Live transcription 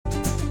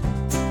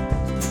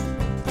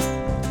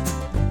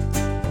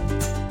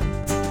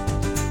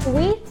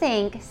We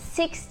think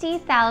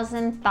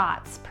 60,000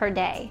 thoughts per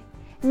day,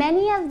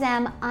 many of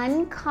them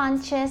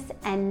unconscious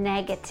and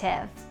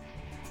negative.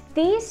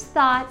 These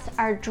thoughts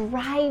are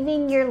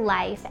driving your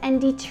life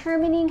and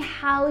determining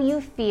how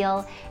you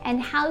feel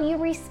and how you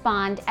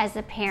respond as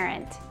a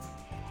parent.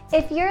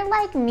 If you're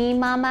like me,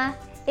 Mama,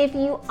 if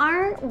you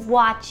aren't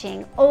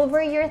watching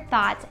over your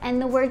thoughts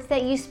and the words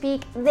that you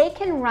speak, they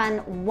can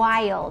run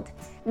wild,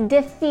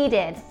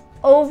 defeated,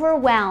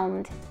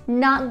 overwhelmed,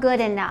 not good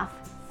enough,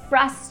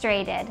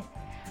 frustrated.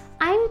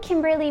 I'm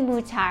Kimberly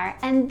Muhtar,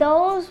 and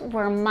those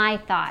were my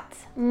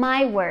thoughts,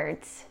 my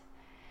words.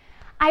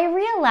 I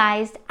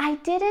realized I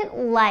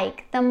didn't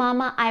like the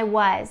mama I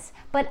was,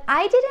 but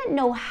I didn't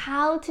know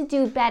how to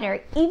do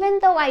better, even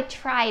though I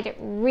tried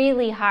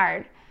really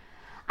hard.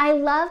 I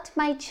loved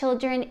my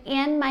children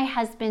and my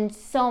husband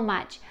so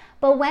much,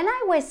 but when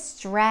I was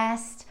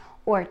stressed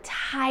or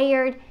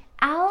tired,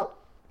 out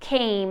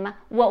came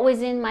what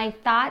was in my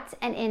thoughts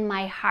and in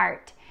my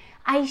heart.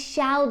 I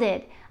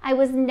shouted, I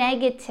was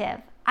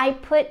negative, I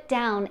put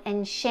down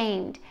and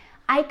shamed,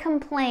 I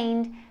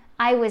complained,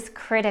 I was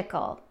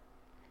critical.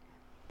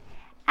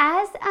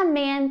 As a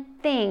man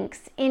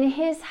thinks in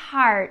his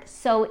heart,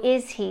 so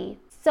is he.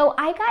 So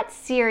I got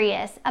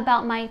serious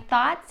about my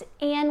thoughts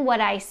and what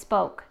I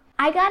spoke.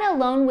 I got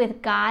alone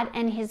with God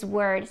and His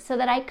Word so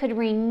that I could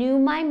renew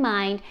my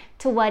mind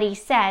to what He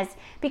says,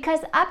 because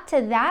up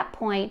to that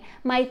point,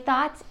 my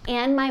thoughts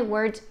and my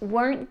words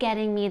weren't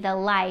getting me the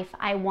life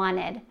I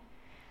wanted.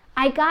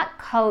 I got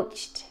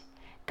coached.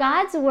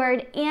 God's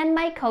Word and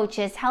my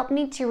coaches helped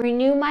me to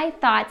renew my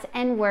thoughts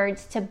and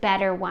words to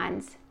better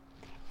ones.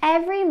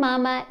 Every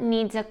mama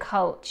needs a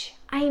coach.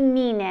 I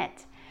mean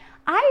it.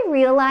 I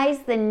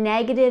realized the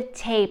negative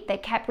tape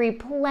that kept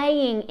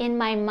replaying in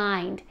my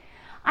mind.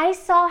 I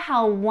saw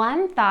how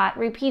one thought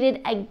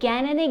repeated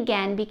again and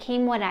again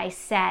became what I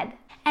said.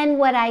 And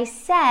what I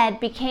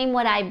said became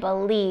what I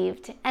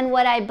believed. And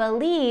what I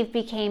believed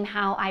became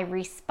how I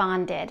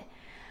responded.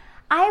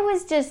 I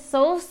was just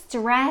so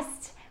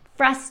stressed,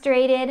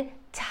 frustrated,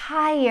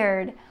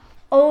 tired,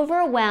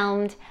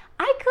 overwhelmed.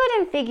 I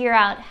couldn't figure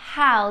out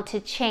how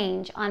to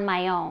change on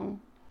my own.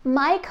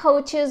 My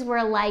coaches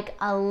were like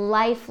a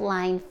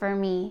lifeline for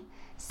me.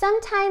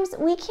 Sometimes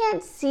we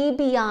can't see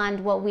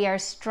beyond what we are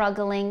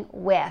struggling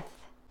with.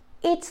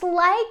 It's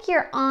like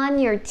you're on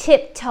your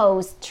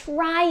tiptoes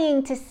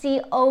trying to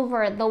see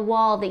over the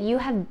wall that you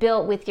have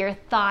built with your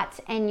thoughts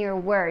and your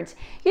words.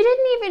 You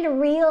didn't even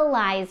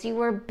realize you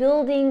were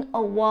building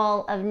a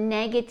wall of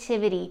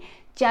negativity,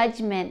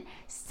 judgment,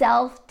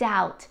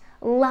 self-doubt,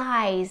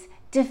 lies,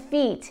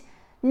 defeat,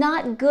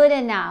 not good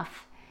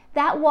enough.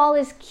 That wall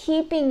is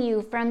keeping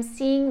you from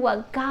seeing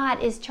what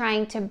God is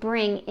trying to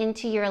bring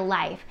into your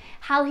life,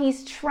 how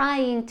He's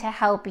trying to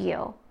help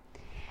you.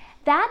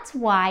 That's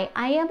why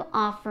I am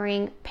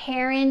offering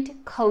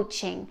parent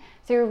coaching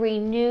through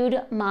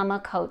Renewed Mama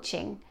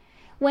Coaching.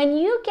 When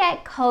you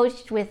get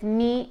coached with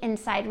me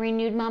inside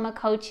Renewed Mama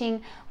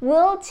Coaching,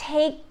 we'll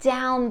take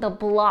down the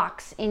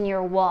blocks in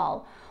your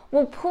wall.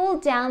 We'll pull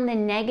down the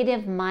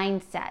negative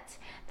mindsets,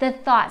 the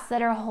thoughts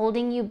that are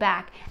holding you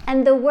back,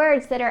 and the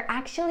words that are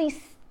actually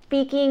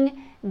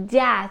speaking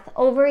death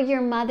over your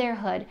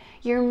motherhood,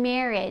 your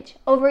marriage,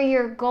 over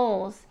your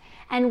goals.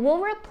 And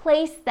we'll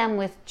replace them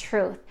with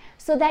truth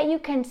so that you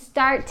can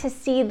start to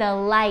see the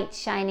light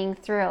shining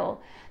through,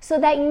 so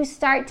that you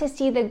start to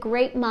see the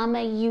great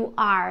mama you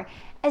are,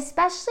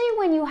 especially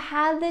when you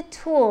have the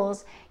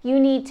tools you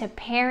need to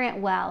parent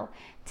well,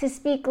 to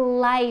speak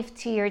life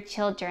to your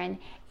children,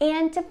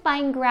 and to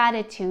find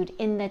gratitude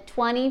in the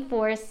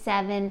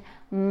 24/7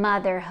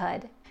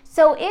 motherhood.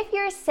 So if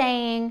you're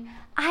saying,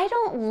 I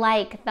don't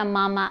like the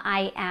mama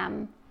I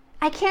am,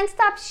 I can't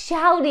stop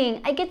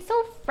shouting, I get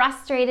so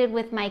frustrated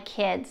with my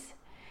kids,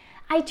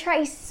 I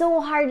try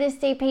so hard to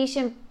stay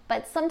patient,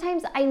 but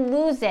sometimes I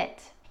lose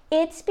it.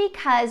 It's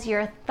because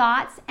your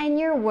thoughts and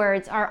your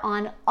words are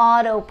on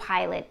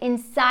autopilot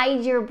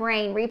inside your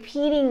brain,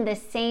 repeating the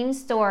same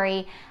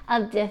story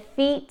of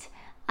defeat,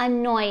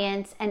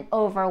 annoyance, and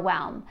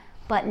overwhelm.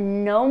 But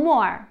no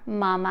more,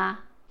 Mama.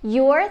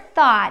 Your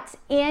thoughts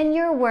and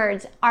your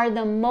words are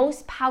the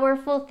most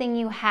powerful thing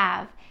you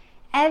have.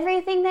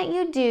 Everything that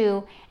you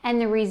do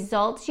and the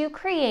results you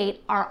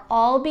create are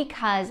all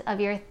because of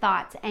your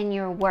thoughts and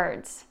your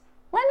words.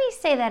 Let me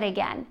say that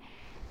again.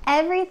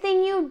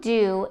 Everything you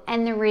do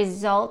and the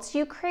results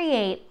you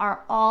create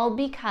are all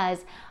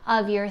because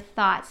of your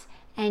thoughts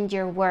and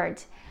your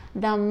words.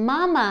 The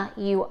mama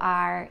you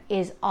are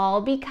is all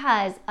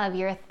because of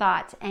your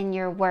thoughts and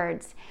your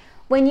words.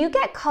 When you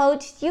get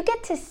coached, you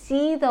get to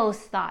see those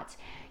thoughts.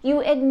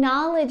 You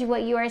acknowledge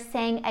what you are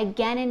saying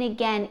again and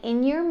again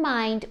in your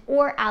mind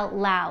or out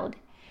loud.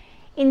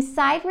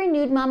 Inside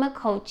Renewed Mama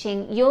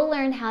Coaching, you'll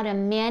learn how to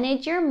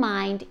manage your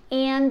mind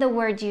and the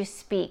words you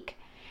speak.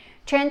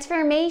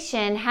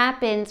 Transformation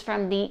happens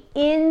from the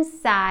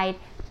inside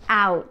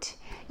out.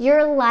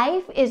 Your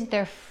life is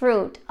the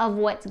fruit of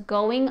what's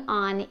going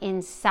on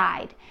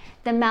inside.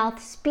 The mouth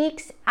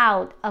speaks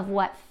out of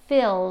what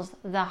fills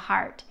the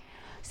heart.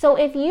 So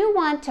if you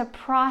want to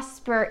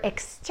prosper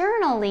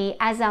externally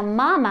as a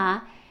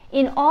mama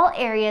in all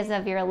areas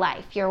of your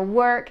life, your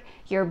work,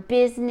 your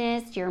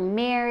business, your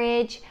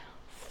marriage,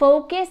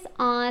 focus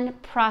on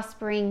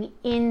prospering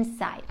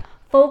inside.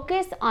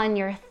 Focus on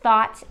your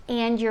thoughts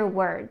and your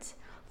words.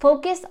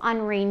 Focus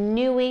on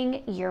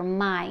renewing your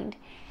mind.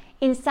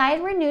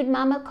 Inside Renewed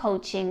Mama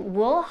Coaching,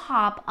 we'll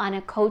hop on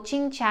a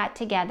coaching chat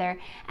together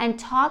and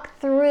talk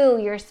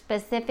through your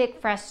specific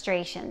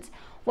frustrations,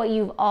 what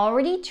you've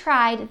already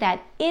tried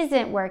that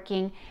isn't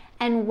working,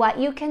 and what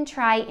you can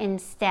try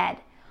instead.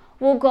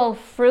 We'll go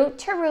fruit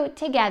to root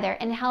together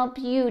and help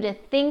you to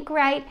think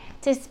right,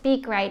 to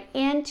speak right,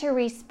 and to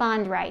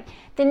respond right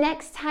the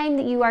next time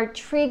that you are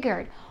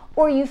triggered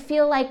or you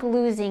feel like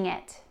losing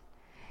it.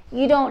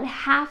 You don't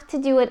have to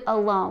do it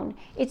alone.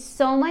 It's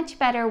so much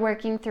better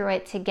working through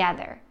it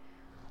together.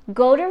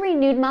 Go to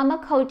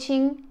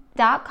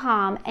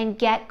renewedmamacoaching.com and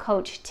get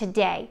coached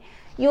today.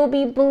 You'll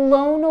be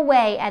blown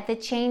away at the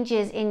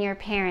changes in your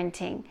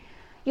parenting.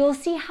 You'll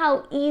see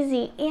how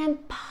easy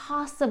and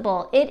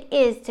possible it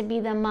is to be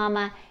the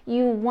mama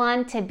you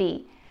want to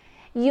be.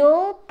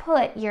 You'll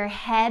put your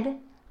head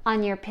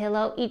on your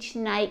pillow each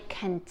night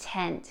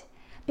content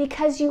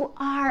because you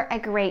are a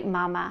great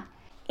mama.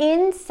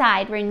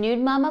 Inside Renewed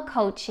Mama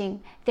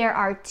Coaching, there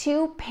are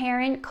 2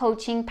 parent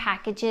coaching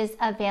packages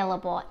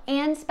available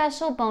and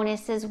special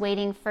bonuses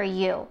waiting for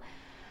you.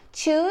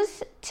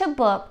 Choose to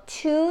book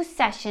 2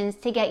 sessions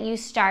to get you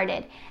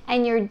started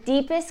and your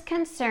deepest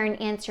concern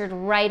answered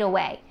right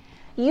away.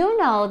 You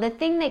know, the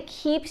thing that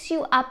keeps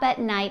you up at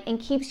night and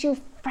keeps you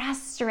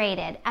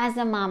frustrated as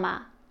a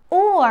mama.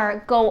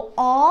 Or go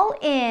all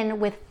in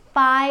with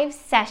 5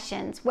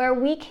 sessions where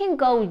we can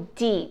go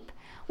deep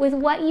with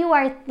what you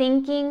are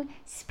thinking,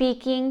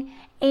 speaking,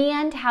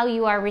 and how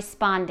you are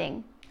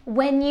responding.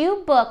 When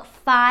you book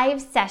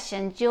 5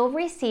 sessions, you'll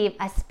receive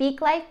a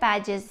Speak Life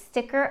Badges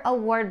sticker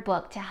award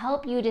book to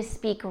help you to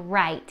speak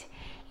right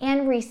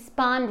and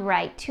respond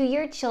right to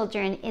your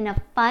children in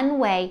a fun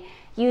way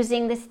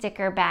using the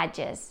sticker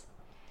badges.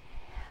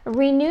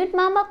 Renewed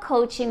Mama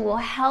Coaching will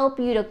help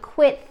you to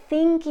quit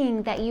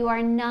thinking that you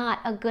are not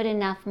a good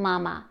enough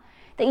mama,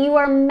 that you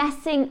are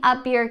messing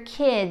up your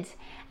kids,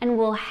 and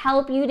will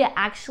help you to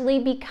actually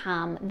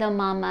become the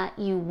mama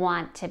you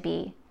want to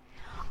be.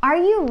 Are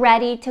you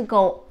ready to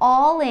go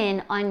all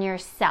in on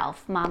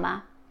yourself,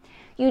 mama?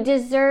 You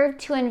deserve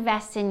to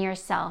invest in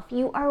yourself.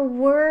 You are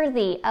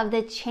worthy of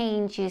the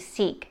change you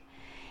seek.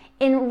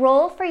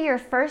 Enroll for your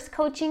first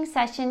coaching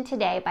session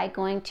today by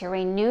going to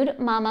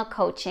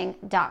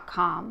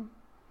renewedmamacoaching.com.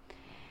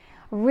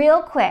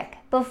 Real quick,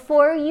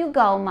 before you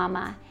go,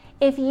 mama,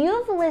 if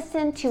you've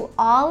listened to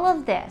all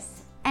of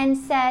this and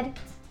said,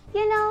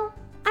 you know,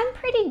 I'm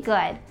pretty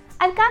good.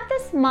 I've got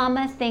this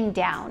mama thing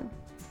down.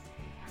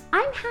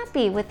 I'm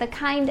happy with the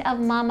kind of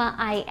mama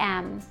I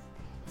am.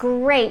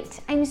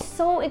 Great. I'm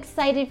so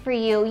excited for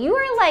you. You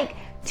are like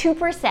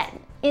 2%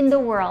 in the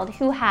world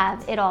who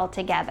have it all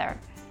together.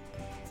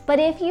 But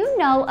if you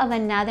know of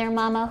another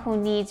mama who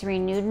needs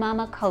Renewed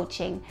Mama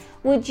Coaching,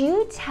 would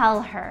you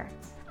tell her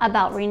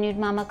about Renewed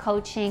Mama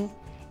Coaching?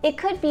 It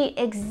could be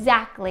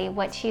exactly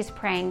what she's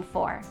praying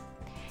for.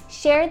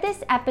 Share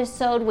this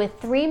episode with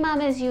 3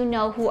 mamas you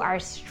know who are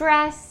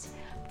stressed,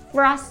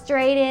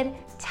 frustrated,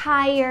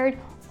 tired,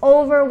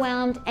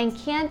 overwhelmed, and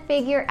can't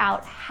figure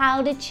out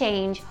how to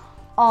change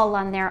all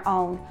on their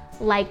own,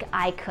 like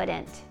I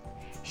couldn't.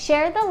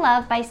 Share the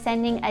love by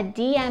sending a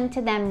DM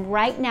to them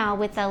right now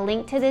with a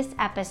link to this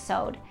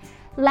episode.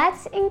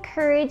 Let's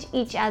encourage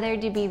each other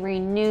to be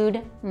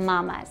renewed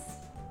mamas.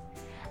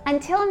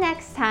 Until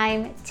next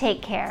time,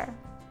 take care.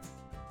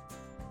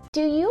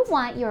 Do you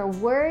want your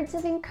words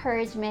of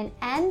encouragement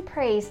and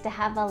praise to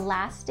have a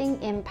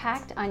lasting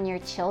impact on your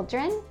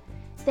children?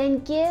 Then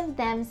give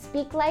them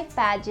Speak Life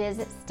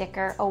Badges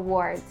sticker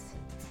awards.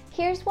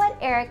 Here's what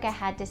Erica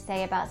had to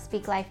say about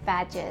Speak Life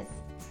Badges.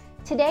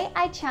 Today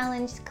I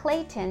challenged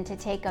Clayton to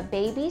take a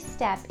baby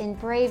step in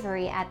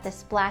bravery at the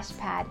splash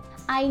pad.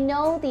 I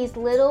know these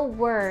little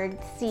word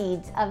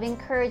seeds of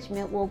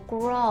encouragement will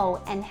grow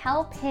and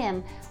help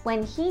him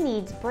when he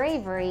needs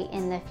bravery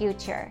in the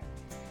future.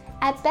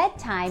 At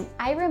bedtime,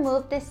 I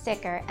removed the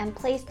sticker and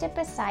placed it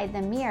beside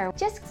the mirror.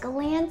 Just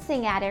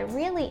glancing at it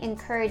really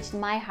encouraged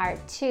my heart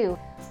too.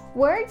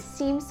 Words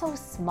seem so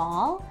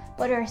small,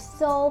 but are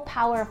so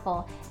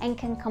powerful and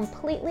can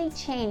completely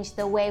change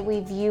the way we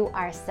view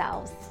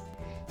ourselves.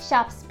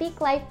 Shop Speak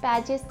Life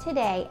Badges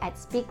today at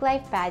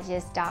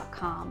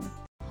speaklifebadges.com.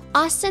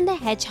 Austin the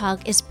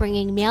Hedgehog is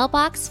bringing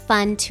mailbox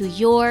fun to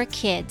your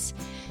kids.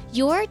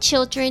 Your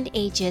children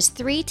ages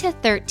 3 to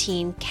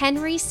 13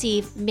 can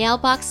receive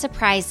mailbox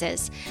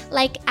surprises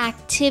like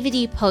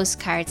activity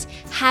postcards,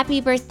 happy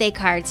birthday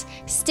cards,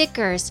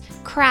 stickers,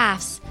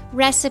 crafts,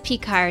 recipe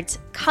cards,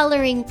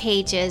 coloring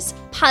pages,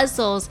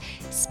 puzzles,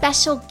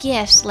 special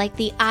gifts like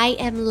the I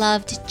Am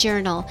Loved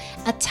journal,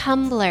 a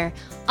tumbler,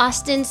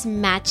 Austin's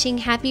matching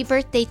happy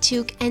birthday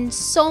toque, and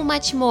so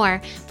much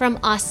more from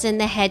Austin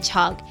the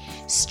Hedgehog,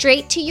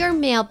 straight to your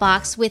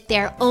mailbox with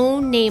their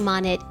own name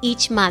on it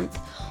each month.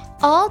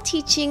 all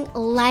teaching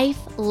life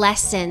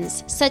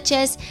lessons such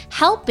as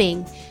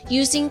helping,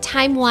 using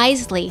time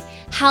wisely,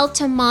 how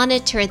to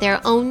monitor their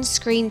own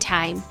screen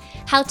time,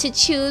 how to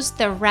choose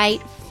the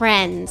right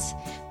friends.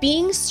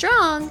 Being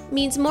strong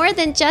means more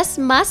than just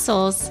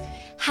muscles,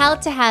 how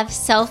to have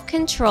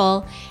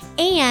self-control,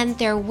 and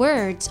their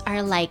words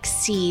are like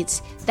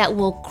seeds that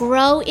will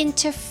grow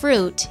into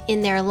fruit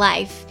in their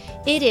life.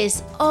 It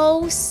is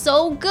oh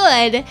so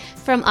good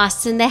from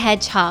Austin the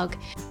Hedgehog.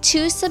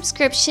 2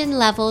 subscription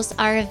levels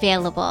are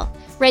available.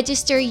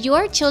 Register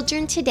your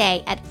children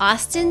today at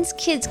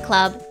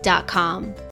austinskidsclub.com.